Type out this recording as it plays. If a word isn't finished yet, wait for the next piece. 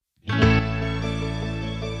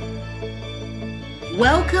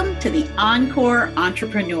Welcome to the Encore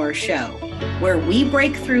Entrepreneur Show, where we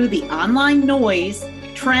break through the online noise,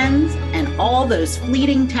 trends, and all those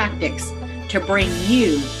fleeting tactics to bring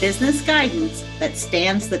you business guidance that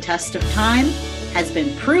stands the test of time, has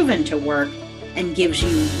been proven to work, and gives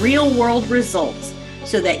you real-world results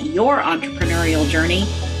so that your entrepreneurial journey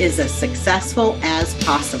is as successful as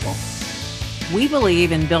possible. We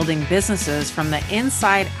believe in building businesses from the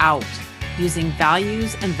inside out using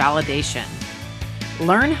values and validation.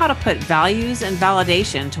 Learn how to put values and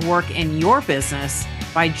validation to work in your business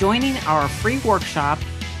by joining our free workshop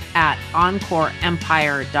at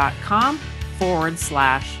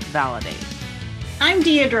encoreempire.com/validate. I'm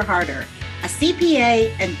Deidre Harder, a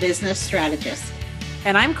CPA and business strategist.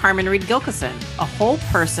 And I'm Carmen Reed Gilkison, a whole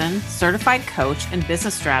person certified coach and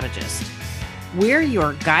business strategist. We're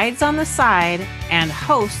your guides on the side and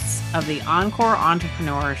hosts of the Encore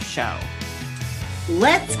Entrepreneur Show.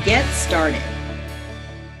 Let's get started.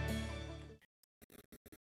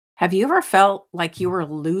 Have you ever felt like you were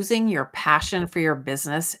losing your passion for your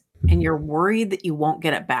business and you're worried that you won't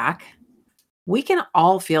get it back? We can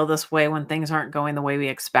all feel this way when things aren't going the way we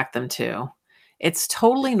expect them to. It's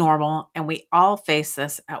totally normal, and we all face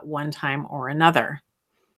this at one time or another.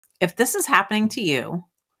 If this is happening to you,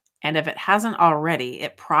 and if it hasn't already,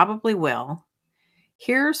 it probably will,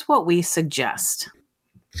 here's what we suggest.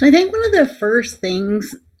 So I think one of the first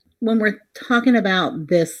things when we're talking about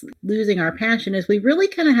this losing our passion is we really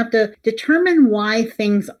kind of have to determine why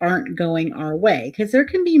things aren't going our way, because there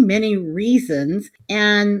can be many reasons.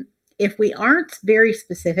 And if we aren't very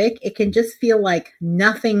specific, it can just feel like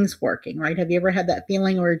nothing's working, right? Have you ever had that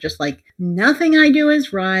feeling where just like nothing I do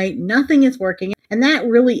is right, nothing is working? And that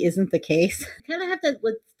really isn't the case. You kind of have to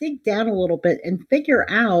let's dig down a little bit and figure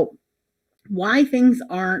out why things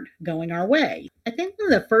aren't going our way. I think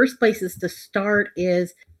one of the first places to start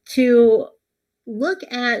is to look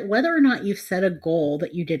at whether or not you've set a goal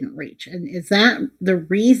that you didn't reach. And is that the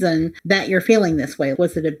reason that you're feeling this way?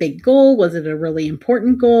 Was it a big goal? Was it a really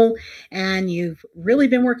important goal? And you've really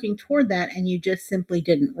been working toward that and you just simply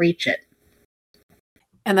didn't reach it.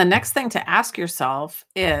 And the next thing to ask yourself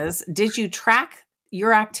is, did you track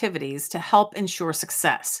your activities to help ensure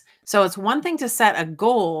success? So it's one thing to set a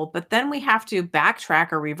goal, but then we have to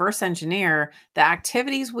backtrack or reverse engineer the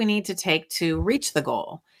activities we need to take to reach the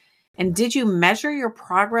goal. And did you measure your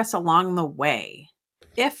progress along the way?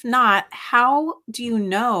 If not, how do you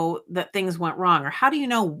know that things went wrong? Or how do you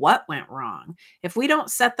know what went wrong? If we don't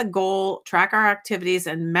set the goal, track our activities,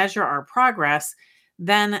 and measure our progress,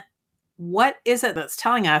 then what is it that's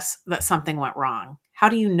telling us that something went wrong? How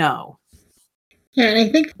do you know? Yeah, and I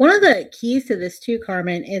think one of the keys to this too,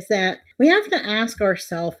 Carmen, is that we have to ask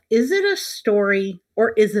ourselves, is it a story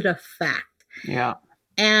or is it a fact? Yeah.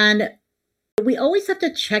 And we always have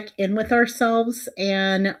to check in with ourselves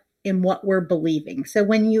and in what we're believing. So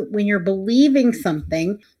when you're believing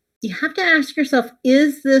something, you have to ask yourself,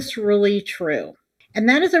 is this really true? And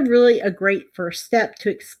that is a great first step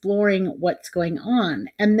to exploring what's going on.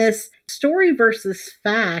 And this story versus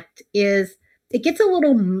fact it gets a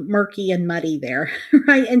little murky and muddy there,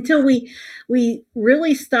 right? Until we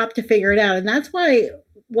really stop to figure it out. And that's why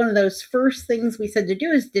one of those first things we said to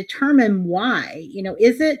do is determine why.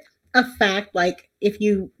 Is it a fact? Like if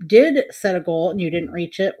you did set a goal and you didn't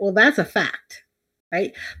reach it, well, that's a fact,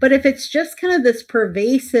 right? But if it's just kind of this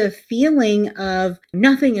pervasive feeling of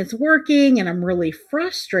nothing is working and I'm really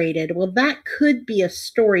frustrated, well, that could be a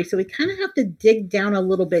story. So we kind of have to dig down a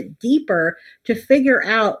little bit deeper to figure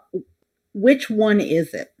out which one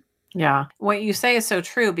is it. Yeah. What you say is so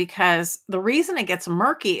true, because the reason it gets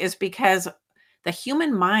murky is because the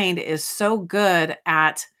human mind is so good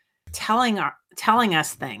at telling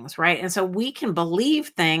us things, right? And so we can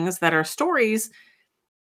believe things that are stories,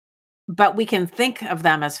 but we can think of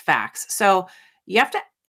them as facts. So you have to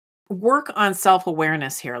work on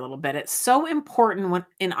self-awareness here a little bit. It's so important when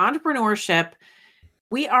in entrepreneurship,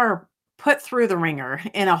 we are put through the ringer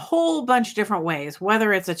in a whole bunch of different ways,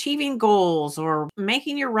 whether it's achieving goals or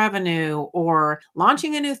making your revenue or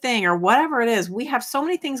launching a new thing or whatever it is. We have so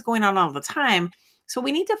many things going on all the time. So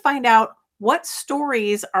we need to find out, what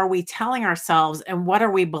stories are we telling ourselves and what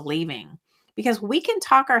are we believing? Because we can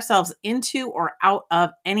talk ourselves into or out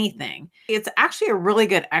of anything. It's actually a really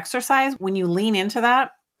good exercise when you lean into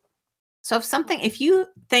that. So if you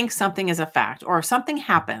think something is a fact or if something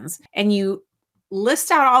happens and you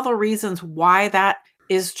list out all the reasons why that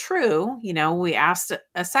is true. We asked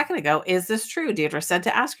a second ago, is this true? Deidre said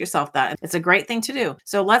to ask yourself that. It's a great thing to do.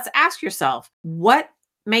 So let's ask yourself, what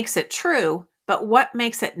makes it true but what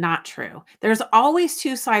makes it not true? There's always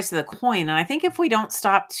two sides to the coin. And I think if we don't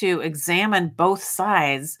stop to examine both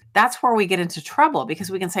sides, that's where we get into trouble, because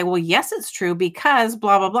we can say, well, yes, it's true because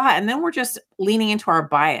blah, blah, blah. And then we're just leaning into our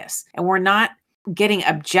bias and we're not getting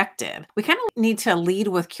objective. We kind of need to lead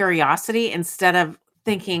with curiosity instead of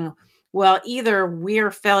thinking, well, either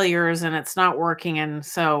we're failures and it's not working, and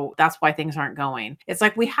so that's why things aren't going. It's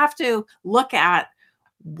like we have to look at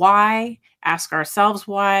why, ask ourselves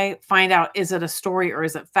why, find out, is it a story or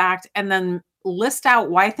is it fact? And then list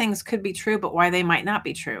out why things could be true, but why they might not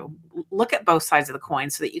be true. Look at both sides of the coin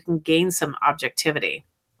so that you can gain some objectivity.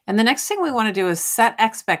 And the next thing we want to do is set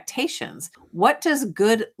expectations. What does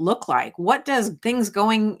good look like? What does things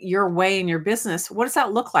going your way in your business, what does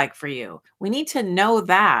that look like for you? We need to know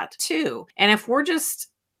that too. And if we're just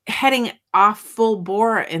heading off full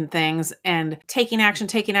bore in things and taking action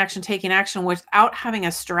without having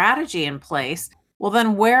a strategy in place, well,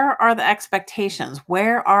 then where are the expectations?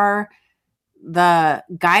 Where are the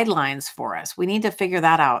guidelines for us? We need to figure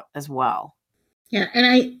that out as well. Yeah. And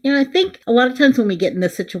I think a lot of times when we get in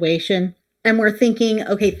this situation and we're thinking,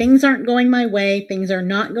 okay, things aren't going my way, things are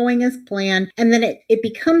not going as planned. And then it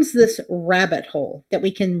becomes this rabbit hole that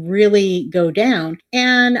we can really go down.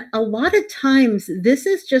 And a lot of times this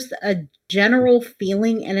is just a general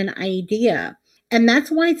feeling and an idea. And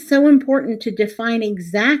that's why it's so important to define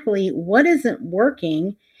exactly what isn't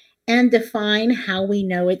working and define how we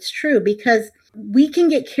know it's true, because we can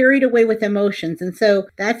get carried away with emotions. And so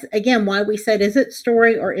that's, again, why we said, is it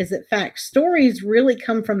story or is it fact? Stories really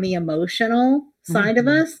come from the emotional side of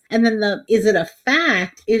us. And then is it a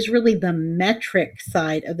fact is really the metric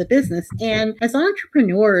side of the business. And as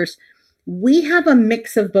entrepreneurs, we have a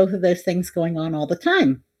mix of both of those things going on all the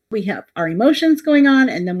time. We have our emotions going on,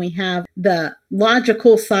 and then we have the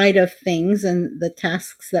logical side of things and the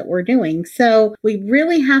tasks that we're doing. So we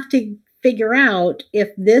really have to figure out if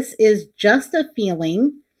this is just a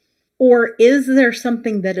feeling or is there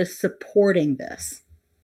something that is supporting this.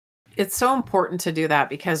 It's so important to do that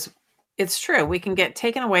because it's true. We can get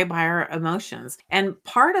taken away by our emotions. And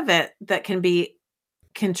part of it that can be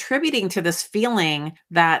contributing to this feeling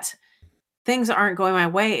that things aren't going my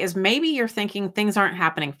way is maybe you're thinking things aren't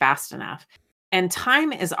happening fast enough. And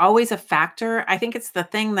time is always a factor. I think it's the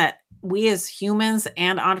thing that we as humans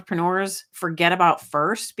and entrepreneurs forget about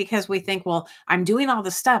first, because we think, well, I'm doing all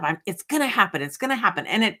this stuff. It's going to happen. It's going to happen.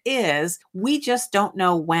 And it is. We just don't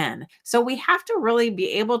know when. So we have to really be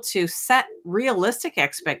able to set realistic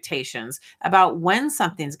expectations about when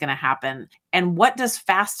something's going to happen. And what does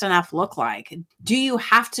fast enough look like? Do you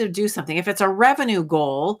have to do something? If it's a revenue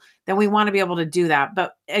goal, then we want to be able to do that.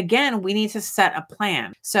 But again, we need to set a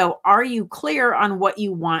plan. So are you clear on what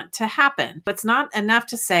you want to happen? But it's not enough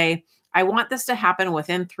to say, I want this to happen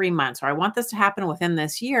within 3 months, or I want this to happen within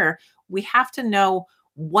this year. We have to know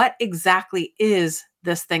what exactly is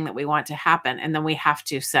this thing that we want to happen. And then we have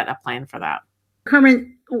to set a plan for that.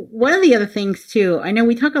 Carmen, one of the other things too, I know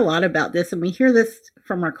we talk a lot about this and we hear this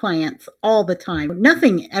from our clients all the time.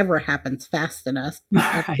 Nothing ever happens fast enough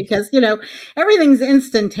because, everything's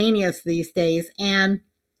instantaneous these days. And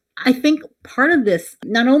I think part of this,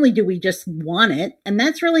 not only do we just want it, and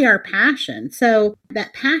that's really our passion. So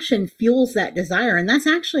that passion fuels that desire, and that's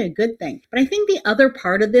actually a good thing. But I think the other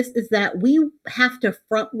part of this is that we have to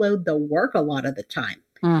front load the work a lot of the time.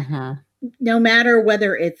 Mm-hmm. No matter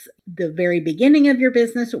whether it's the very beginning of your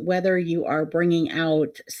business, whether you are bringing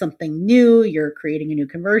out something new, you're creating a new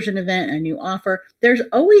conversion event, a new offer, there's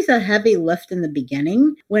always a heavy lift in the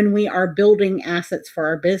beginning when we are building assets for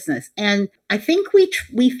our business. And I think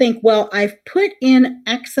we think, well, I've put in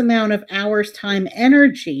X amount of hours, time,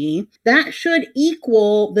 energy, that should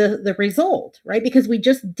equal the result, right? Because we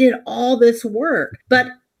just did all this work. But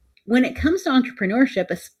when it comes to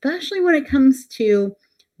entrepreneurship, especially when it comes to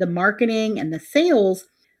the marketing and the sales,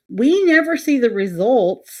 we never see the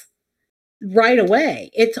results right away.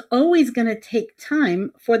 It's always going to take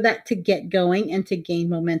time for that to get going and to gain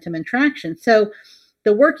momentum and traction. So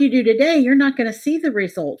the work you do today, you're not going to see the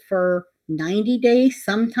result for 90 days,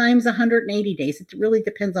 sometimes 180 days. It really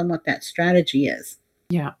depends on what that strategy is.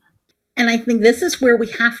 Yeah. And I think this is where we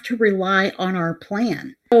have to rely on our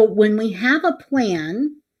plan. So when we have a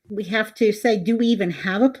plan, we have to say, do we even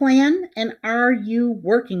have a plan? And are you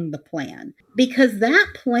working the plan? Because that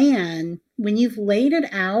plan, when you've laid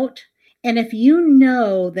it out, and if you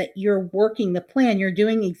know that you're working the plan, you're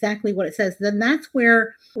doing exactly what it says, then that's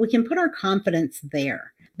where we can put our confidence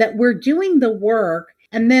there, that we're doing the work.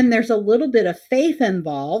 And then there's a little bit of faith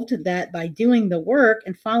involved that by doing the work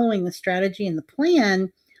and following the strategy and the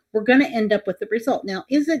plan, we're going to end up with the result. Now,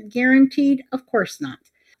 is it guaranteed? Of course not.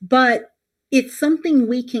 But it's something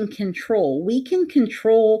we can control. We can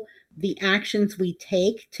control the actions we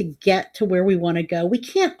take to get to where we want to go. We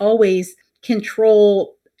can't always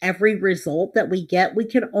control every result that we get. We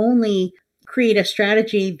can only create a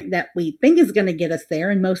strategy that we think is going to get us there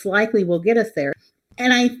and most likely will get us there.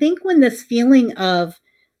 And I think when this feeling of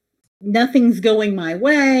nothing's going my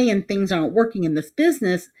way and things aren't working in this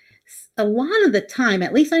business, a lot of the time,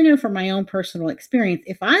 at least I know from my own personal experience,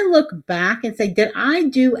 if I look back and say, did I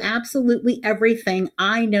do absolutely everything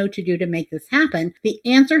I know to do to make this happen? The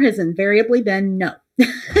answer has invariably been no.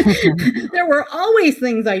 There were always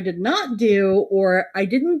things I did not do, or I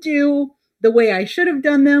didn't do the way I should have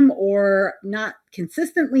done them, or not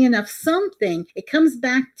consistently enough something. It comes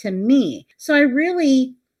back to me. So I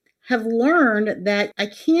really have learned that I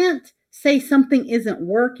can't say something isn't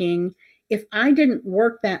working if I didn't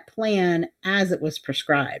work that plan as it was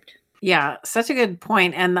prescribed. Yeah, such a good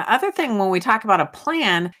point. And the other thing, when we talk about a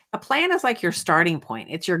plan is like your starting point.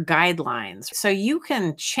 It's your guidelines. So you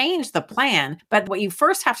can change the plan, but what you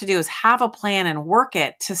first have to do is have a plan and work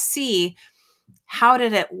it to see, how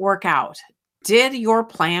did it work out? Did your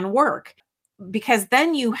plan work? Because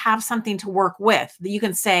then you have something to work with. You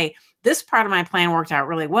can say, this part of my plan worked out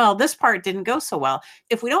really well. This part didn't go so well.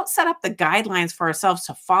 If we don't set up the guidelines for ourselves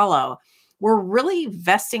to follow, we're really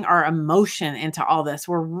vesting our emotion into all this.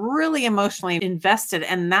 We're really emotionally invested,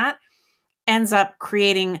 and that ends up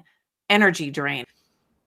creating energy drain.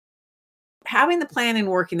 Having the plan and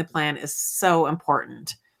working the plan is so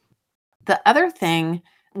important. The other thing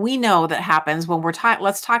we know that happens when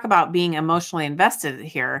let's talk about being emotionally invested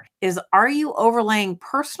here, is, are you overlaying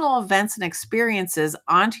personal events and experiences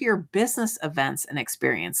onto your business events and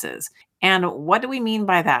experiences? And what do we mean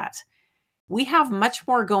by that? We have much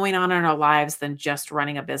more going on in our lives than just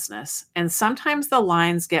running a business. And sometimes the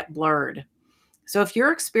lines get blurred. So if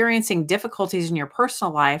you're experiencing difficulties in your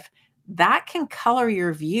personal life, that can color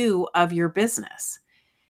your view of your business.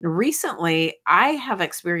 Recently, I have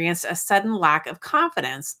experienced a sudden lack of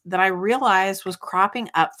confidence that I realized was cropping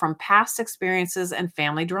up from past experiences and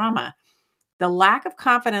family drama. The lack of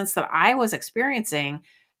confidence that I was experiencing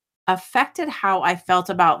affected how I felt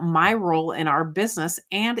about my role in our business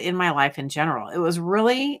and in my life in general. It was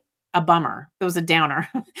really a bummer. It was a downer.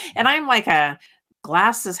 And I'm like a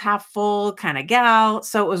glass is half full kind of gal.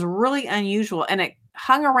 So it was really unusual. And it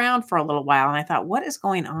hung around for a little while. And I thought, what is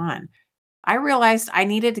going on? I realized I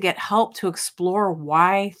needed to get help to explore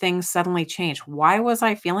why things suddenly changed. Why was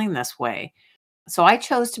I feeling this way? So I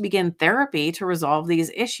chose to begin therapy to resolve these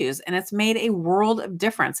issues, and it's made a world of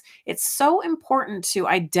difference. It's so important to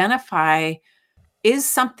identify,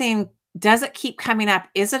 does it keep coming up?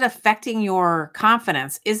 Is it affecting your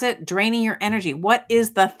confidence? Is it draining your energy? What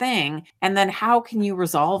is the thing? And then how can you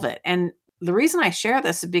resolve it? And the reason I share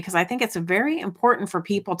this is because I think it's very important for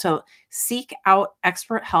people to seek out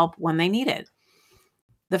expert help when they need it.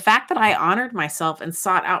 The fact that I honored myself and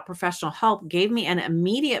sought out professional help gave me an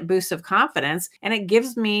immediate boost of confidence, and it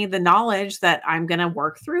gives me the knowledge that I'm going to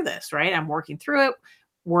work through this, right? I'm working through it.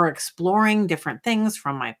 We're exploring different things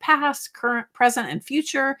from my past, current, present, and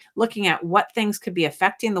future, looking at what things could be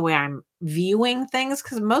affecting the way I'm viewing things.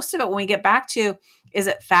 Because most of it, when we get back to, is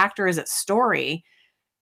it fact or is it story?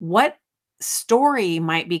 What story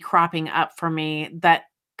might be cropping up for me that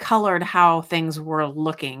colored how things were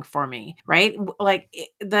looking for me, right? Like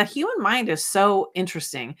the human mind is so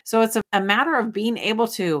interesting. So it's a matter of being able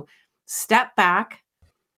to step back,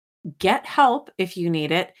 get help if you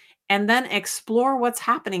need it, and then explore what's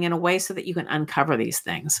happening in a way so that you can uncover these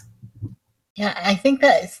things. Yeah, I think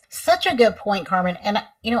that is such a good point, Carmen. And,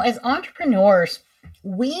 as entrepreneurs,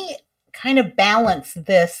 we kind of balance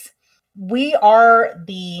this. We are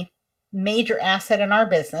the major asset in our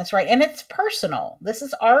business, right? And it's personal. This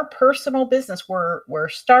is our personal business. We're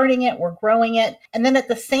starting it, we're growing it. And then at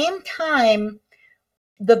the same time,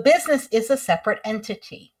 the business is a separate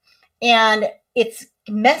entity. And it's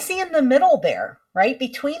messy in the middle there, right?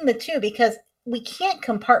 Between the two, because we can't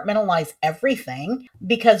compartmentalize everything,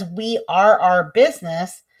 because we are our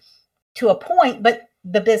business to a point, but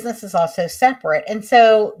the business is also separate. And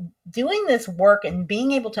so doing this work and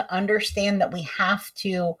being able to understand that we have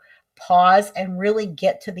to pause and really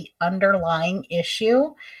get to the underlying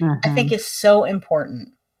issue, I think is so important.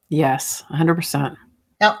 Yes, 100%.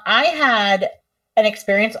 Now, I had an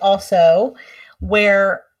experience also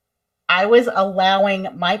where I was allowing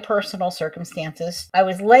my personal circumstances, I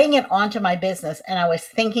was laying it onto my business, and I was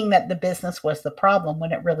thinking that the business was the problem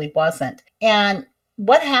when it really wasn't. And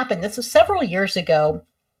what happened, this was several years ago,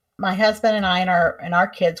 my husband and I and our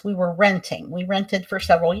kids, we were renting. We rented for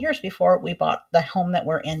several years before we bought the home that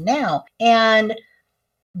we're in now. And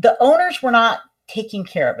the owners were not taking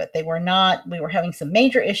care of it. We were having some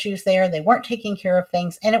major issues there. They weren't taking care of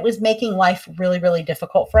things. And it was making life really, really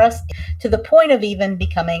difficult for us, to the point of even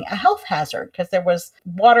becoming a health hazard, because there was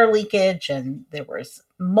water leakage and there was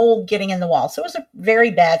mold getting in the wall. So it was a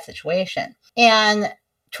very bad situation. And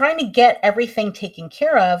trying to get everything taken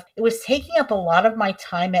care of, it was taking up a lot of my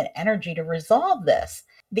time and energy to resolve this.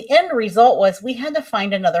 The end result was we had to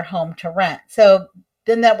find another home to rent. So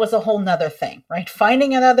then that was a whole nother thing, right?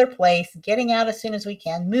 Finding another place, getting out as soon as we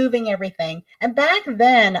can, moving everything. And back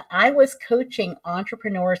then I was coaching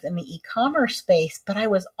entrepreneurs in the e-commerce space, but I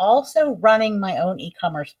was also running my own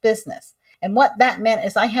e-commerce business. And what that meant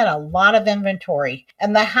is I had a lot of inventory,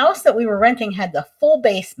 and the house that we were renting had the full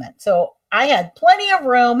basement. So I had plenty of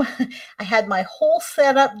room. I had my whole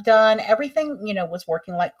setup done. Everything, was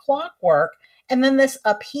working like clockwork. And then this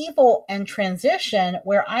upheaval and transition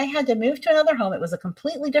where I had to move to another home. It was a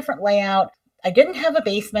completely different layout. I didn't have a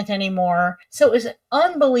basement anymore. So it was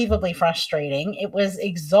unbelievably frustrating. It was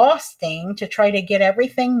exhausting to try to get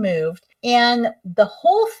everything moved. And the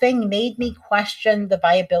whole thing made me question the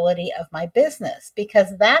viability of my business,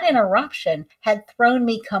 because that interruption had thrown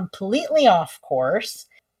me completely off course.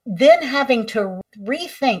 Then having to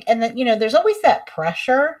rethink, and then, there's always that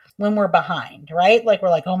pressure when we're behind, right? Like we're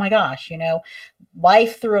like, oh my gosh,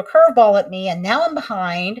 life threw a curveball at me and now I'm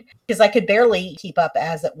behind because I could barely keep up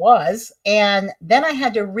as it was. And then I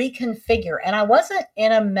had to reconfigure, and I wasn't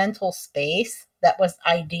in a mental space that was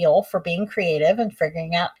ideal for being creative and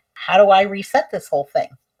figuring out, how do I reset this whole thing?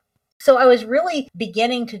 So I was really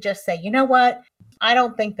beginning to just say, you know what? I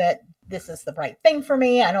don't think that this is the right thing for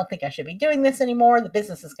me. I don't think I should be doing this anymore. The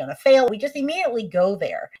business is going to fail. We just immediately go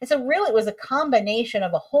there. And so really it was a combination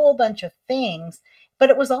of a whole bunch of things, but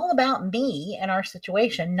it was all about me and our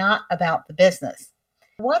situation, not about the business.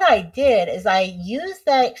 What I did is I used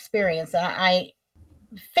that experience, and I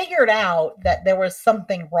figured out that there was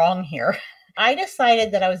something wrong here. I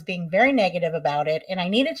decided that I was being very negative about it and I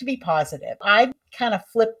needed to be positive. I kind of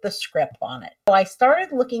flipped the script on it. So I started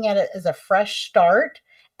looking at it as a fresh start,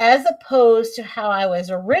 as opposed to how I was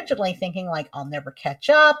originally thinking, like, I'll never catch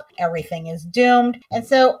up, everything is doomed. And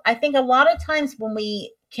so I think a lot of times when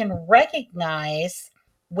we can recognize,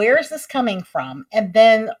 where is this coming from? And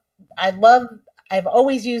then I've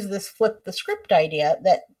always used this flip the script idea,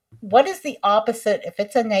 that what is the opposite? If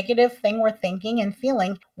it's a negative thing we're thinking and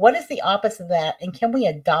feeling, what is the opposite of that? And can we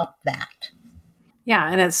adopt that?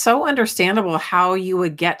 Yeah. And it's so understandable how you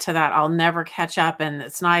would get to that, I'll never catch up and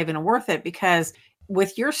it's not even worth it, because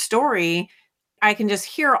with your story, I can just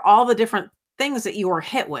hear all the different things that you were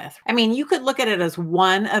hit with. I mean, you could look at it as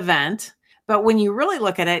one event, but when you really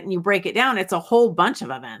look at it and you break it down, it's a whole bunch of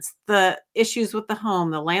events. The issues with the home,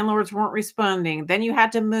 the landlords weren't responding. Then you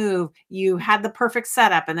had to move, you had the perfect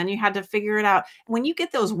setup, and then you had to figure it out. When you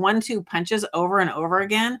get those 1-2 punches over and over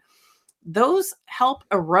again, those help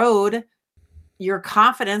erode your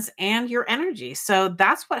confidence and your energy. So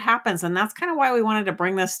that's what happens. And that's kind of why we wanted to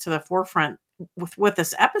bring this to the forefront with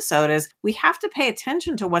this episode, is we have to pay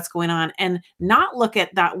attention to what's going on and not look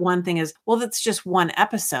at that one thing as, well, that's just one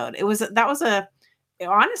episode.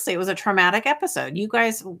 Honestly, it was a traumatic episode. You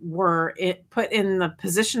guys were put in the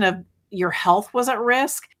position of your health was at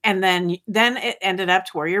risk. And then it ended up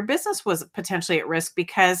to where your business was potentially at risk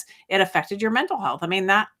because it affected your mental health. I mean,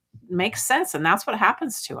 that makes sense. And that's what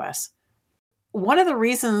happens to us. One of the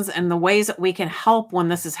reasons and the ways that we can help when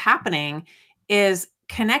this is happening is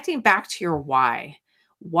connecting back to your why.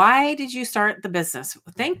 Why did you start the business?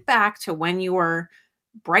 Think back to when you were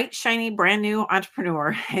bright, shiny, brand new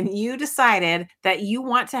entrepreneur and you decided that you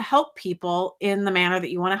want to help people in the manner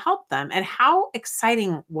that you want to help them. And how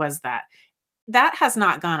exciting was that? That has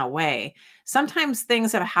not gone away. Sometimes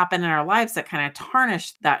things have happened in our lives that kind of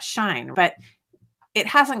tarnish that shine, but it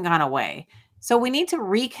hasn't gone away. So we need to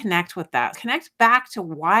reconnect with that. Connect back to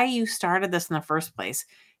why you started this in the first place.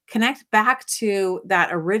 Connect back to that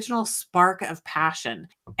original spark of passion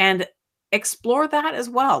and explore that as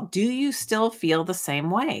well. Do you still feel the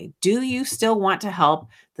same way? Do you still want to help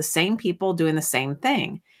the same people doing the same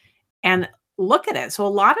thing? And look at it. So a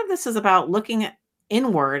lot of this is about looking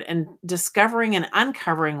inward and discovering and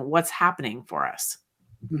uncovering what's happening for us.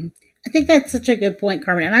 Mm-hmm. I think that's such a good point,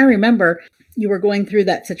 Carmen. And I remember you were going through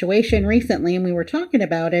that situation recently and we were talking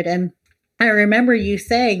about it. And I remember you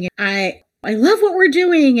saying, I love what we're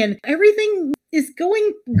doing and everything is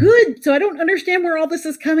going good. So I don't understand where all this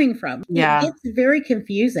is coming from. Yeah. It's very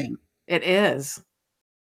confusing. It is.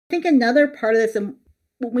 I think another part of this, and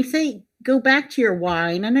when we say go back to your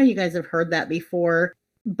why, and I know you guys have heard that before,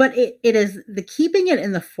 But it is the keeping it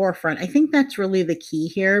in the forefront. I think that's really the key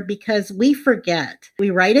here, because we forget.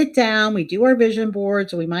 We write it down, we do our vision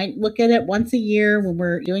boards, we might look at it once a year when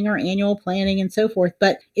we're doing our annual planning and so forth,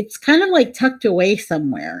 but it's kind of like tucked away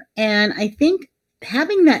somewhere. And I think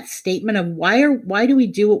having that statement of why do we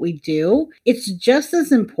do what we do, it's just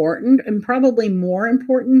as important, and probably more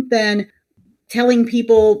important than telling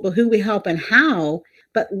people who we help and how.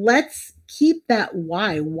 But let's keep that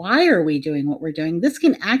why. Why are we doing what we're doing? This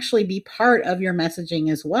can actually be part of your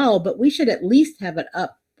messaging as well, but we should at least have it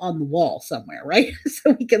up on the wall somewhere, right?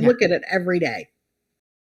 So we can look at it every day.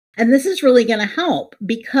 And this is really going to help,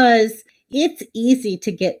 because it's easy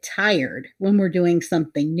to get tired when we're doing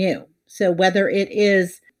something new. So whether it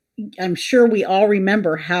is, I'm sure we all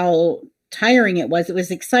remember how tiring it was. It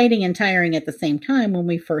was exciting and tiring at the same time when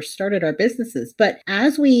we first started our businesses. But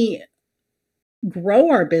as we grow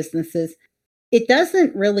our businesses, it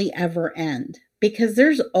doesn't really ever end, because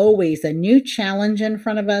there's always a new challenge in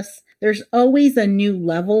front of us. There's always a new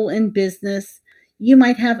level in business. You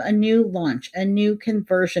might have a new launch, a new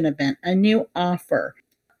conversion event, a new offer.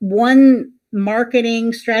 One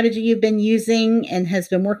marketing strategy you've been using and has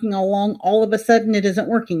been working along, all of a sudden it isn't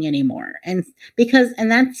working anymore. And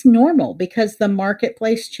that's normal, because the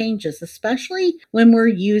marketplace changes, especially when we're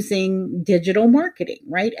using digital marketing,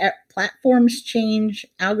 right? Platforms change,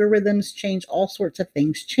 algorithms change, all sorts of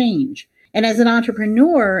things change. And as an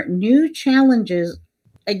entrepreneur, new challenges,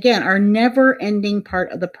 again, are never ending part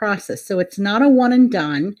of the process. So it's not a one and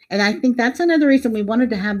done. And I think that's another reason we wanted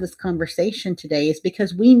to have this conversation today, is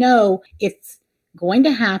because we know it's going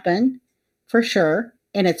to happen for sure.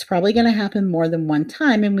 And it's probably going to happen more than one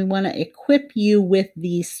time. And we want to equip you with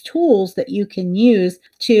these tools that you can use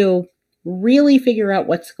to really figure out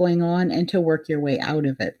what's going on and to work your way out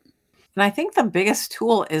of it. And I think the biggest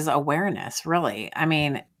tool is awareness, really. I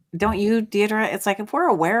mean, don't you, Deirdre? It's like, if we're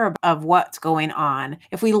aware of what's going on,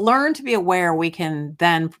 if we learn to be aware, we can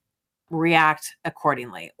then react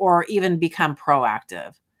accordingly, or even become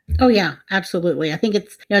proactive. Oh yeah, absolutely. I think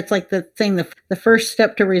it's like the thing, the first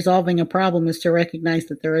step to resolving a problem is to recognize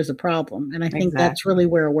that there is a problem. And I think that's really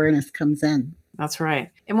where awareness comes in. That's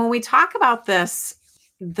right. And when we talk about this,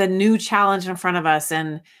 the new challenge in front of us,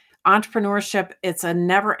 and entrepreneurship, it's a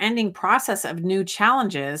never-ending process of new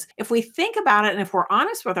challenges. If we think about it, and if we're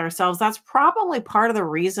honest with ourselves, that's probably part of the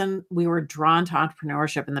reason we were drawn to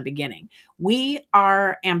entrepreneurship in the beginning. We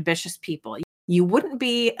are ambitious people. You wouldn't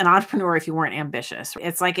be an entrepreneur if you weren't ambitious.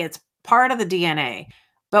 It's like it's part of the DNA.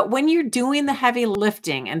 But when you're doing the heavy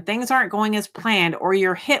lifting and things aren't going as planned, or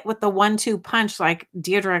you're hit with the 1-2 punch, like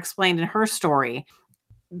Deirdre explained in her story,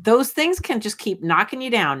 those things can just keep knocking you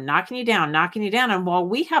down, knocking you down, knocking you down. And while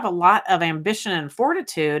we have a lot of ambition and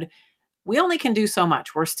fortitude, we only can do so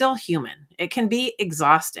much. We're still human. It can be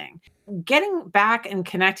exhausting. Getting back and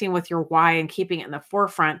connecting with your why and keeping it in the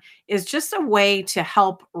forefront is just a way to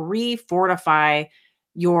help refortify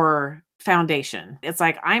your foundation. It's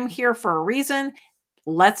like, I'm here for a reason.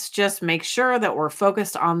 Let's just make sure that we're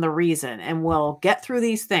focused on the reason, and we'll get through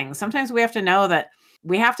these things. Sometimes we have to know that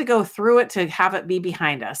we have to go through it to have it be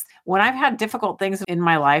behind us. When I've had difficult things in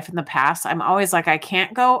my life in the past, I'm always like, I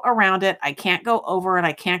can't go around it. I can't go over it.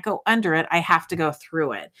 I can't go under it. I have to go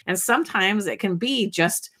through it. And sometimes it can be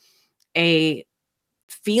just a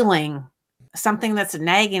feeling, something that's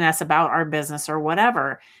nagging us about our business or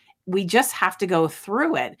whatever. We just have to go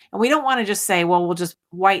through it. And we don't want to just say, well, we'll just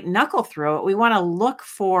white knuckle through it. We want to look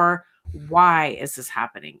for, why is this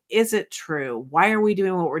happening? Is it true? Why are we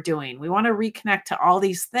doing what we're doing? We want to reconnect to all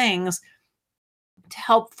these things to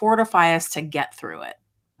help fortify us to get through it.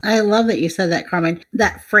 I love that you said that, Carmen.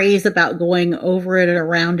 That phrase about going over it,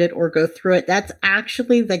 around it, or go through it, that's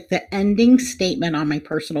actually like the ending statement on my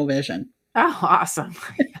personal vision. Oh, awesome.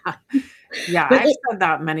 Yeah, I've said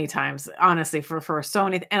that many times, honestly, for so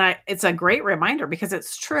many. And it's a great reminder, because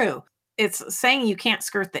it's true. It's saying you can't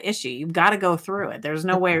skirt the issue. You've got to go through it. There's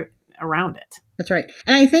no way around it. That's right.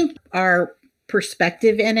 And I think our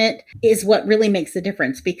perspective in it is what really makes the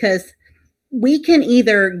difference, because we can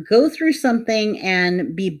either go through something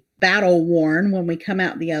and be battle worn when we come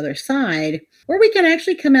out the other side, or we can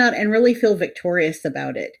actually come out and really feel victorious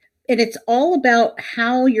about it. And it's all about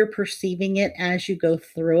how you're perceiving it as you go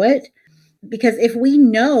through it. Because if we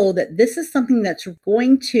know that this is something that's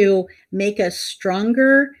going to make us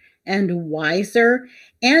stronger and wiser,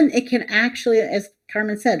 and it can actually, as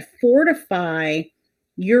Carmen said, fortify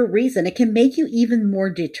your reason. It can make you even more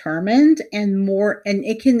determined and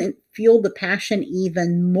it can fuel the passion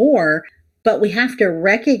even more, but we have to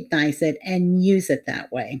recognize it and use it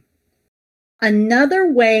that way.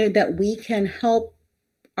 Another way that we can help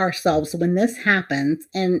ourselves when this happens,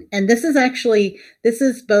 and this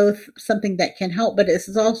is both something that can help, but this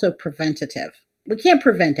is also preventative. We can't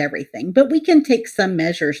prevent everything, but we can take some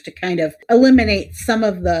measures to kind of eliminate some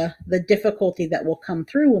of the difficulty that will come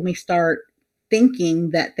through when we start thinking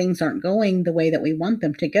that things aren't going the way that we want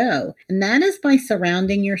them to go. And that is by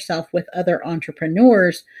surrounding yourself with other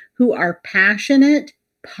entrepreneurs who are passionate,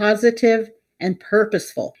 positive, and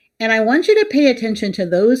purposeful. And I want you to pay attention to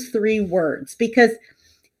those three words, because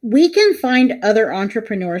we can find other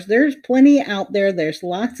entrepreneurs. There's plenty out there. There's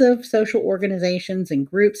lots of social organizations and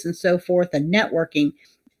groups and so forth and networking.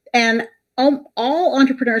 And all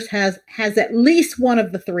entrepreneurs has at least one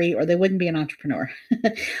of the three, or they wouldn't be an entrepreneur.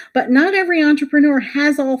 But not every entrepreneur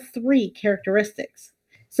has all three characteristics.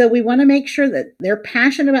 So we want to make sure that they're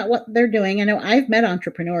passionate about what they're doing. I know I've met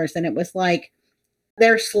entrepreneurs and it was like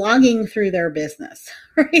they're slogging through their business,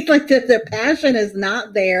 right? Like the passion is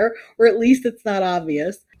not there, or at least it's not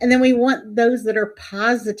obvious. And then we want those that are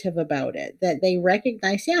positive about it, that they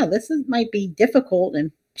recognize, yeah, might be difficult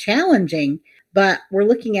and challenging, but we're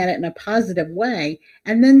looking at it in a positive way.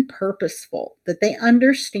 And then purposeful, that they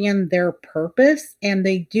understand their purpose and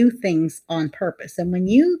they do things on purpose. And when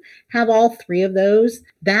you have all three of those,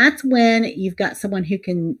 that's when you've got someone who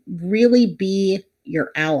can really be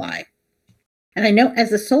your ally. And I know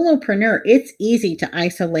as a solopreneur, it's easy to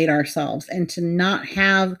isolate ourselves and to not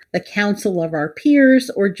have the counsel of our peers,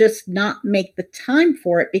 or just not make the time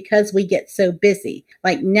for it because we get so busy,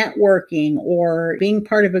 like networking or being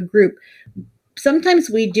part of a group. Sometimes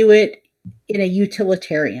we do it in a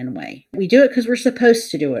utilitarian way. We do it because we're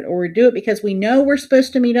supposed to do it, or we do it because we know we're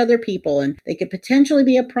supposed to meet other people and they could potentially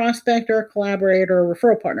be a prospect or a collaborator or a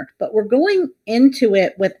referral partner. But we're going into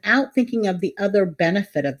it without thinking of the other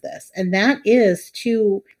benefit of this. And that is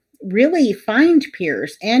to really find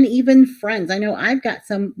peers and even friends. I know I've got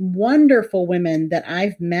some wonderful women that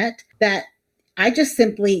I've met that I just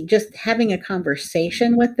having a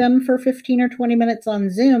conversation with them for 15 or 20 minutes on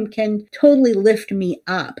Zoom can totally lift me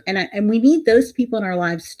up. And we need those people in our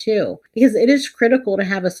lives too, because it is critical to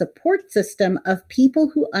have a support system of people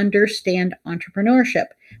who understand entrepreneurship,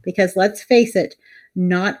 because let's face it,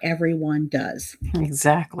 not everyone does.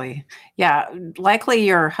 Exactly. Yeah. Likely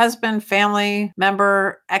your husband, family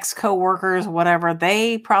member, ex-coworkers, whatever,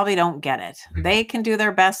 they probably don't get it. They can do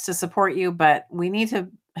their best to support you, but we need to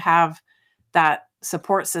have that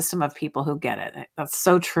support system of people who get it. That's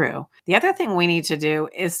so true. The other thing we need to do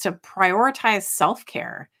is to prioritize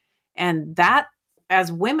self-care. And that,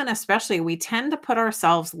 as women especially, we tend to put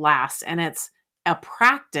ourselves last. And it's a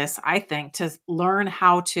practice, I think, to learn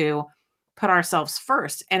how to put ourselves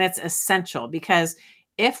first. And it's essential, because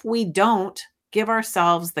if we don't give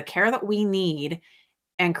ourselves the care that we need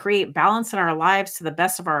and create balance in our lives to the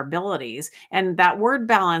best of our abilities. And that word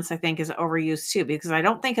balance, I think, is overused too, because I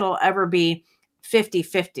don't think it'll ever be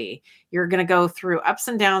 50-50. You're going to go through ups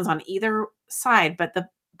and downs on either side. But the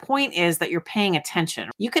point is that you're paying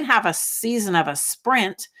attention. You can have a season of a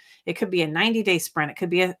sprint. It could be a 90-day sprint. It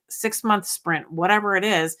could be a 6-month sprint, whatever it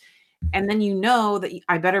is. And then you know that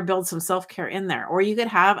I better build some self-care in there. Or you could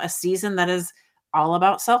have a season that is all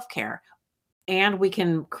about self-care. And we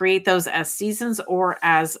can create those as seasons or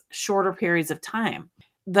as shorter periods of time.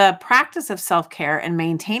 The practice of self-care and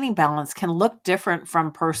maintaining balance can look different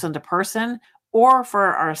from person to person, or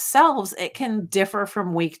for ourselves, it can differ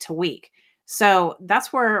from week to week. So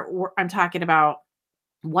that's where I'm talking about.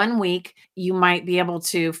 One week, you might be able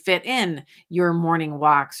to fit in your morning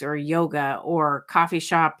walks or yoga or coffee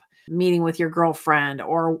shop meeting with your girlfriend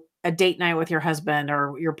or a date night with your husband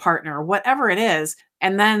or your partner, or whatever it is.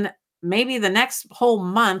 And then maybe the next whole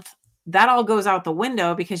month, that all goes out the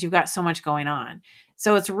window because you've got so much going on.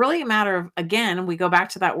 So it's really a matter of, again, we go back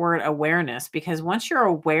to that word awareness, because once you're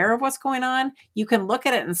aware of what's going on, you can look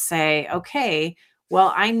at it and say, okay,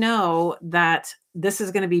 well, I know that this is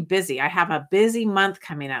going to be busy. I have a busy month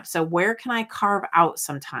coming up. So where can I carve out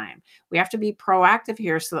some time? We have to be proactive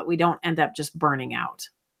here so that we don't end up just burning out.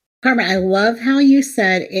 Carmen, I love how you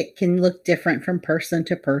said it can look different from person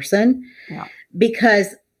to person. Yeah.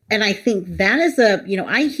 Because, and I think that is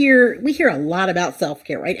we hear a lot about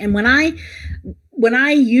self-care, right? And when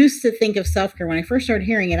I used to think of self-care, when I first started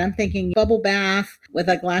hearing it, I'm thinking bubble bath with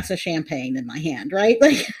a glass of champagne in my hand, right?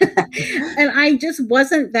 Like, and I just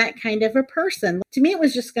wasn't that kind of a person. To me, it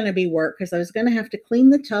was just going to be work, because I was going to have to clean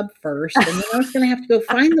the tub first, and then I was going to have to go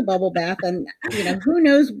find the bubble bath. And, who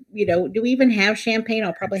knows, do we even have champagne?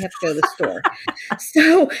 I'll probably have to go to the store.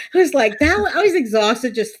 So I was like, I was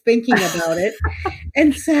exhausted just thinking about it.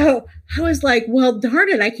 And so I was like, well, darn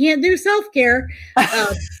it, I can't do self-care.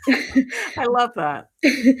 Uh, I love that.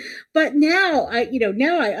 but now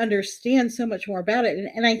now I understand so much more about it.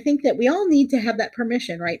 And I think that we all need to have that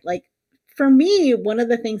permission, right? Like for me, one of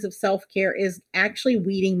the things of self-care is actually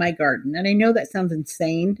weeding my garden. And I know that sounds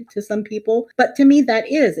insane to some people, but to me, it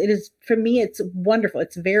is, for me, it's wonderful.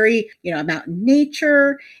 It's very, I'm out in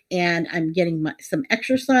nature and I'm getting some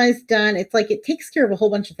exercise done. It's like it takes care of a whole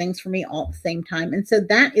bunch of things for me all at the same time. And so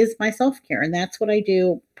that is my self-care. And that's what I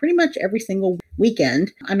do pretty much every single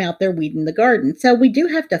weekend. I'm out there weeding the garden. So we do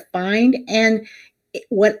have to find and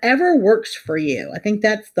whatever works for you. I think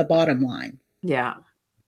that's the bottom line. Yeah.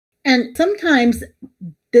 And sometimes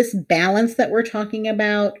this balance that we're talking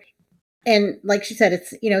about, and like she said,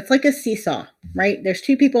 it's like a seesaw, right? There's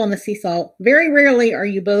two people on the seesaw. Very rarely are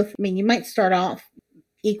you both, you might start off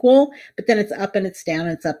equal, but then it's up and it's down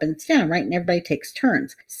and it's up and it's down, right? And everybody takes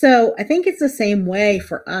turns. So I think it's the same way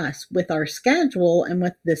for us with our schedule and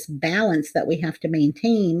with this balance that we have to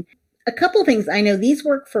maintain. A couple of things, I know these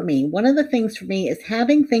work for me. One of the things for me is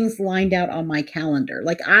having things lined out on my calendar.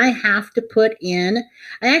 Like I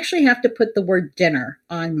actually have to put the word dinner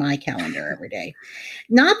on my calendar every day.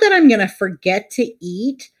 Not that I'm going to forget to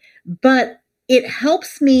eat, but it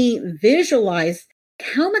helps me visualize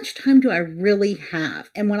how much time do I really have?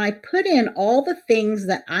 And when I put in all the things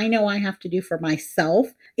that I know I have to do for myself,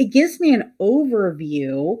 it gives me an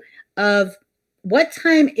overview of what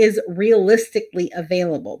time is realistically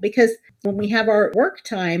available. Because when we have our work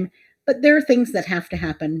time, but there are things that have to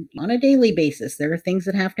happen on a daily basis. There are things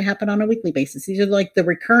that have to happen on a weekly basis. These are like the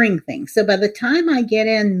recurring things. So by the time I get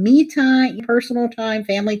in me time, personal time,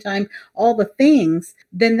 family time, all the things,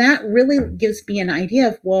 then that really gives me an idea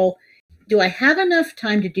of, well, do I have enough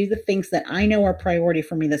time to do the things that I know are priority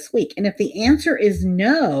for me this week? And if the answer is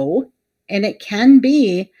no, and it can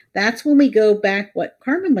be, that's when we go back. What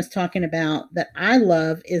Carmen was talking about that I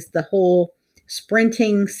love is the whole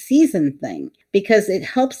sprinting season thing, because it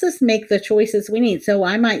helps us make the choices we need. So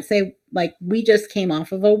I might say, like, we just came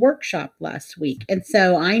off of a workshop last week. And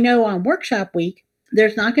so I know on workshop week,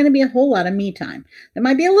 there's not going to be a whole lot of me time. There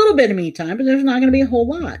might be a little bit of me time, but there's not going to be a whole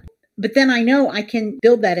lot. But then I know I can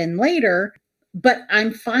build that in later, but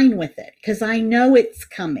I'm fine with it because I know it's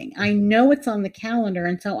coming. I know it's on the calendar.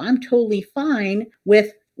 And so I'm totally fine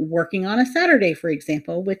with working on a Saturday, for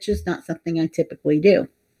example, which is not something I typically do.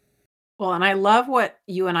 Well, and I love what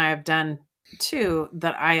you and I have done too,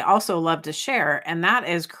 that I also love to share. And that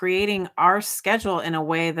is creating our schedule in a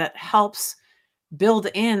way that helps build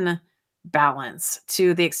in balance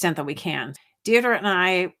to the extent that we can. Deirdre and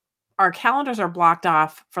I, our calendars are blocked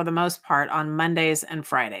off for the most part on Mondays and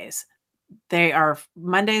Fridays.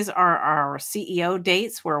 Mondays are our CEO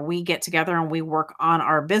dates where we get together and we work on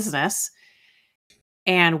our business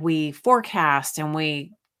and we forecast and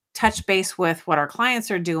we touch base with what our clients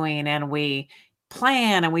are doing and we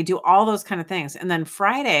plan and we do all those kind of things. And then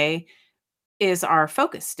Friday is our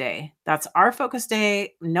focus day. That's our focus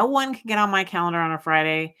day. No one can get on my calendar on a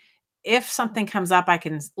Friday. If something comes up, I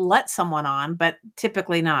can let someone on, but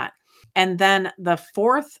typically not. And then the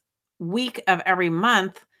fourth week of every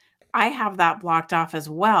month, I have that blocked off as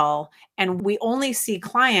well. And we only see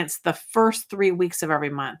clients the first 3 weeks of every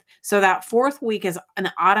month. So that fourth week is an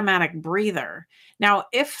automatic breather. Now,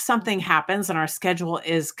 if something happens and our schedule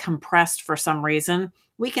is compressed for some reason,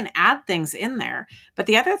 we can add things in there. But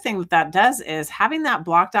the other thing that does is having that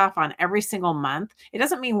blocked off on every single month. It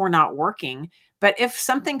doesn't mean we're not working. But if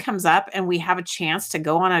something comes up and we have a chance to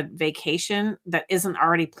go on a vacation that isn't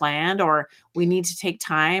already planned, or we need to take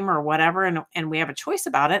time or whatever, and we have a choice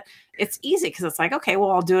about it, it's easy because it's like, okay, well,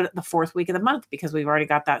 I'll do it at the fourth week of the month because we've already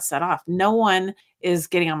got that set off. No one is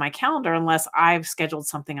getting on my calendar unless I've scheduled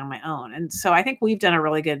something on my own. And so I think we've done a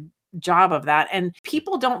really good job of that. And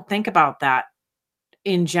people don't think about that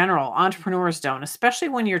in general. Entrepreneurs don't, especially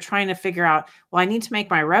when you're trying to figure out, well, I need to make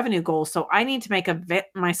my revenue goals. So I need to make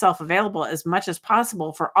myself available as much as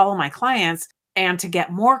possible for all of my clients and to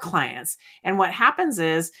get more clients. And what happens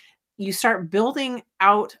is you start building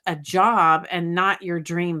out a job and not your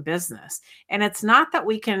dream business. And it's not that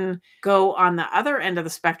we can go on the other end of the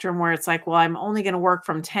spectrum where it's like, well, I'm only going to work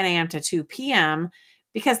from 10 a.m. to 2 p.m.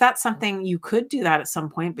 because that's something you could do that at some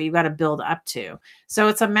point, but you got to build up to. So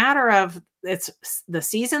it's a matter of, it's the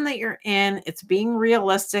season that you're in, it's being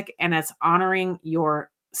realistic, and it's honoring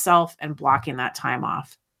yourself and blocking that time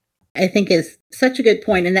off. I think is such a good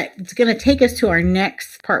point. And that it's going to take us to our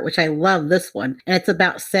next part, which I love this one. And it's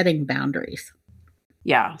about setting boundaries.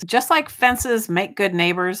 Yeah. Just like fences make good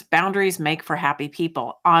neighbors, boundaries make for happy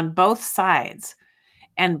people on both sides.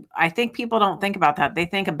 And I think people don't think about that. They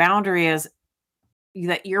think a boundary is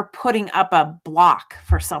that you're putting up a block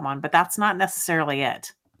for someone, but that's not necessarily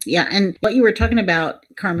it. Yeah. And what you were talking about,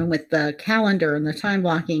 Carmen, with the calendar and the time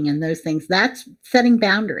blocking and those things, that's setting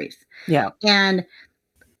boundaries. Yeah. And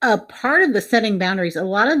a part of the setting boundaries, a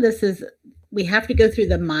lot of this is we have to go through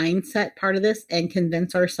the mindset part of this and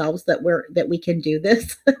convince ourselves that we can do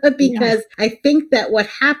this because I think that what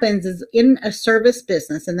happens is in a service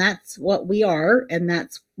business, and that's what we are, and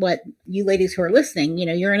that's what you ladies who are listening,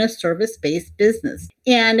 you're in a service-based business,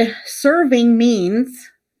 and serving means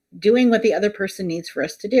doing what the other person needs for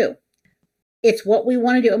us to do. It's what we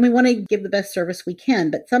want to do, and we want to give the best service we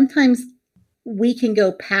can, but sometimes we can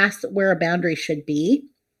go past where a boundary should be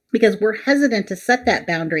because we're hesitant to set that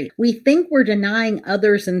boundary. We think we're denying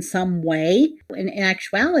others in some way. In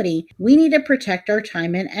actuality, we need to protect our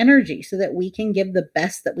time and energy so that we can give the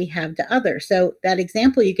best that we have to others. So that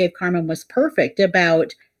example you gave, Carmen, was perfect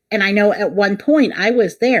about, and I know at one point I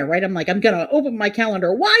was there, right? I'm like, I'm going to open my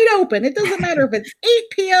calendar wide open. It doesn't matter if it's 8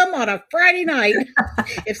 p.m. on a Friday night.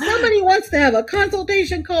 If somebody wants to have a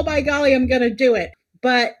consultation call, by golly, I'm going to do it.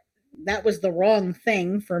 But that was the wrong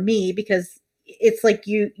thing for me because it's like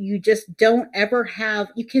you just don't ever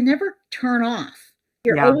you can never turn off.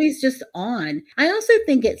 You're always just on. I also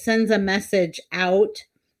think it sends a message out,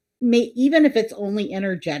 even if it's only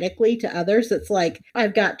energetically to others. It's like,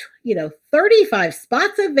 I've got, 35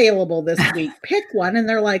 spots available this week. Pick one. And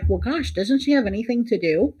they're like, well, gosh, doesn't she have anything to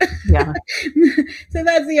do? Yeah. So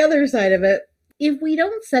that's the other side of it. If we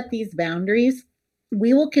don't set these boundaries,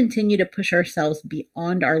 we will continue to push ourselves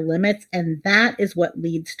beyond our limits. And that is what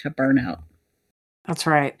leads to burnout. That's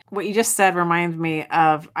right. What you just said reminds me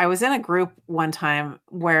of, I was in a group one time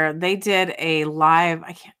where they did a live,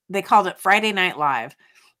 they called it Friday Night Live,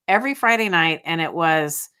 every Friday night. And it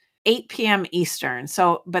was 8 p.m. Eastern.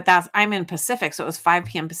 So, but I'm in Pacific. So it was 5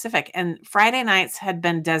 p.m. Pacific. And Friday nights had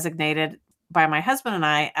been designated by my husband and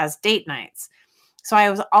I as date nights. So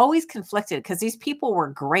I was always conflicted because these people were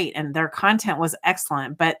great and their content was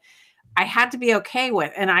excellent, but I had to be okay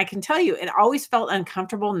with, and I can tell you, it always felt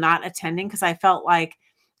uncomfortable not attending because I felt like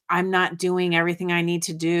I'm not doing everything I need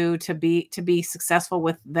to do to be successful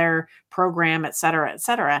with their program, et cetera, et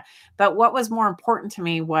cetera. But what was more important to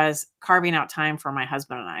me was carving out time for my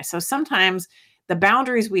husband and I. So sometimes the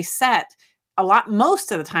boundaries we set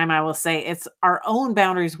most of the time, I will say it's our own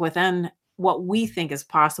boundaries within what we think is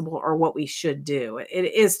possible or what we should do.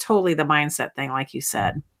 It is totally the mindset thing, like you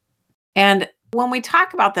said. And when we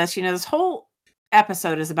talk about this, this whole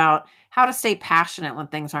episode is about how to stay passionate when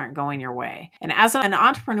things aren't going your way. And as an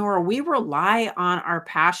entrepreneur, we rely on our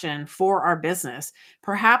passion for our business,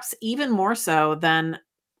 perhaps even more so than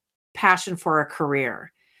passion for a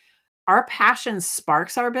career. Our passion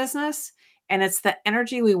sparks our business, and it's the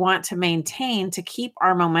energy we want to maintain to keep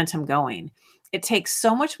our momentum going. It takes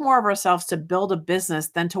so much more of ourselves to build a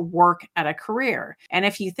business than to work at a career. And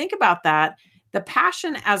if you think about that, the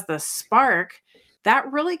passion as the spark, that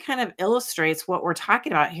really kind of illustrates what we're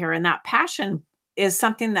talking about here. And that passion is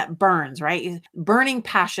something that burns, right? Burning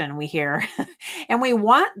passion, we hear. And we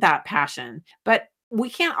want that passion, but we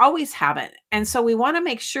can't always have it. And so we want to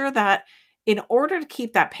make sure that in order to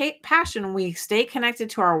keep that passion, we stay connected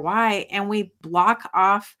to our why and we block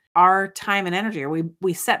off our time and energy, or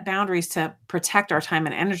we set boundaries to protect our time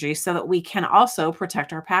and energy so that we can also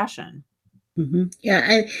protect our passion. Mm-hmm.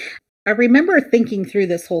 Yeah. I remember thinking through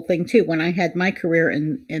this whole thing too. When I had my career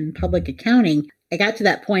in public accounting, I got to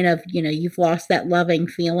that point of, you've lost that loving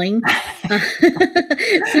feeling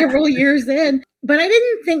several years in, but I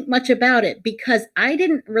didn't think much about it because I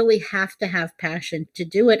didn't really have to have passion to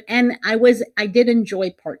do it. And I did enjoy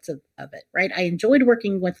parts of it, right? I enjoyed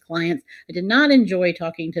working with clients. I did not enjoy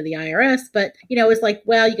talking to the IRS, but, it was like,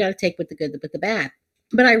 well, you got to take with the good with the bad.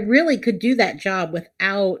 But I really could do that job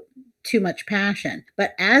without too much passion.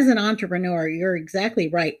 But as an entrepreneur, you're exactly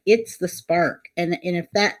right. It's the spark. And if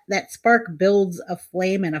that spark builds a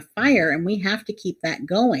flame and a fire, and we have to keep that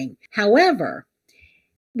going. However,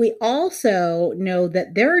 we also know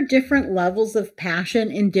that there are different levels of passion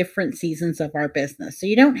in different seasons of our business. So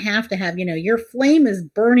you don't have to have, your flame is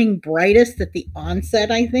burning brightest at the onset,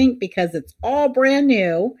 I think, because it's all brand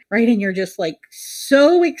new, right? And you're just like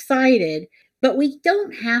so excited. But we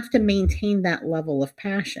don't have to maintain that level of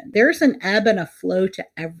passion. There's an ebb and a flow to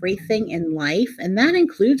everything in life, and that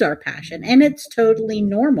includes our passion, and it's totally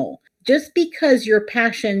normal. Just because your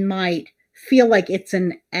passion might feel like it's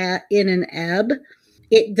in an ebb,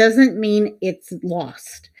 it doesn't mean it's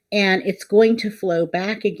lost, and it's going to flow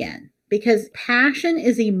back again, because passion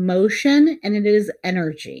is emotion and it is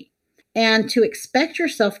energy. And to expect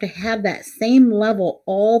yourself to have that same level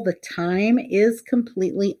all the time is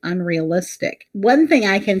completely unrealistic. One thing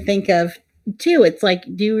I can think of too, it's like,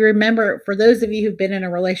 do you remember, for those of you who've been in a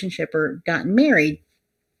relationship or gotten married,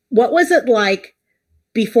 what was it like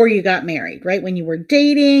before you got married, right? When you were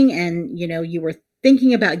dating and, you were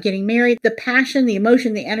thinking about getting married, the passion, the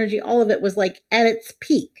emotion, the energy, all of it was like at its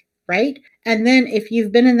peak, right? And then if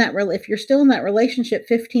you've been in that, if you're still in that relationship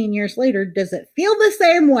 15 years later, does it feel the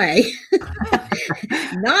same way?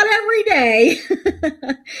 Not every day.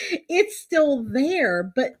 It's still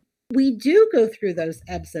there, but we do go through those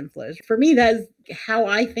ebbs and flows. For me, that's how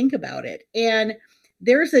I think about it. And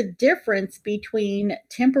there's a difference between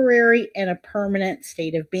temporary and a permanent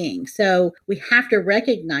state of being. So we have to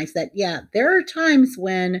recognize that, yeah, there are times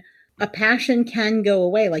when a passion can go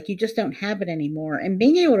away, like you just don't have it anymore. And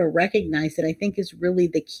being able to recognize it, I think, is really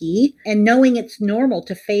the key. And knowing it's normal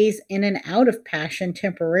to phase in and out of passion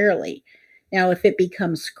temporarily. Now, if it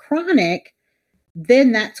becomes chronic,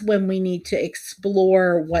 then that's when we need to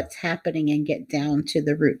explore what's happening and get down to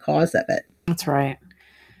the root cause of it. That's right.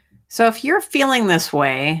 So if you're feeling this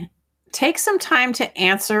way, take some time to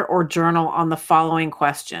answer or journal on the following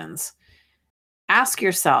questions. Ask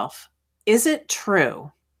yourself, is it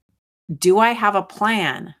true? Do I have a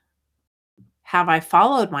plan? Have I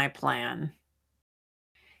followed my plan?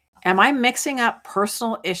 Am I mixing up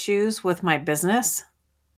personal issues with my business?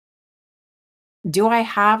 Do I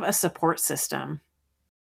have a support system?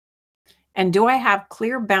 And do I have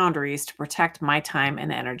clear boundaries to protect my time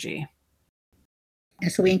and energy?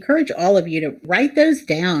 And so we encourage all of you to write those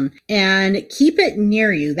down and keep it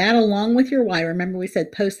near you. That, along with your why. Remember, we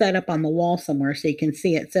said post that up on the wall somewhere so you can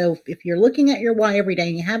see it. So if you're looking at your why every day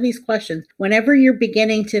and you have these questions, whenever you're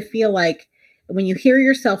beginning to feel like, when you hear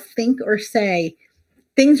yourself think or say,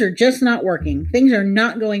 things are just not working, things are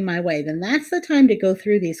not going my way, then that's the time to go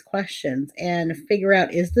through these questions and figure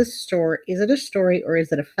out, is it a story or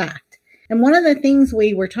is it a fact? And one of the things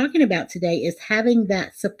we were talking about today is having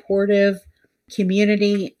that supportive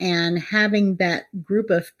community and having that group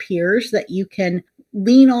of peers that you can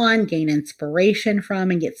lean on, gain inspiration from,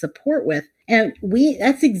 and get support with. And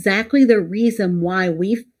that's exactly the reason why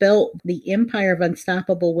we've built the Empire of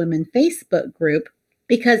Unstoppable Women Facebook group,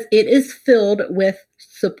 because it is filled with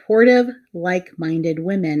supportive, like-minded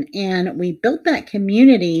women. And we built that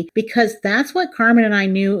community because that's what Carmen and I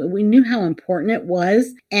knew. We knew how important it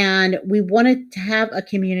was. And we wanted to have a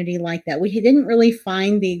community like that. We didn't really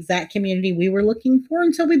find the exact community we were looking for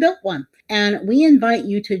until we built one. And we invite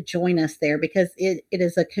you to join us there because it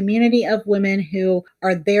is a community of women who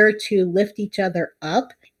are there to lift each other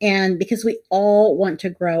up. And because we all want to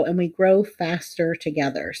grow and we grow faster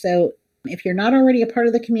together. So if you're not already a part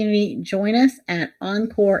of the community, join us at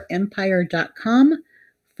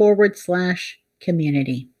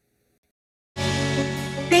encoreempire.com/community.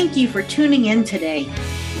 Thank you for tuning in today.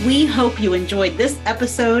 We hope you enjoyed this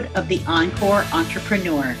episode of the Encore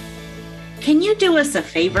Entrepreneur. Can you do us a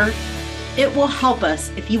favor? It will help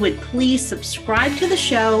us if you would please subscribe to the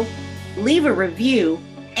show, leave a review,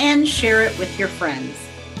 and share it with your friends.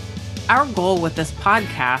 Our goal with this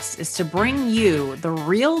podcast is to bring you the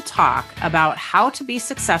real talk about how to be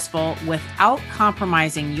successful without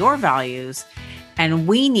compromising your values, and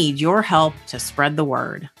we need your help to spread the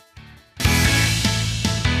word.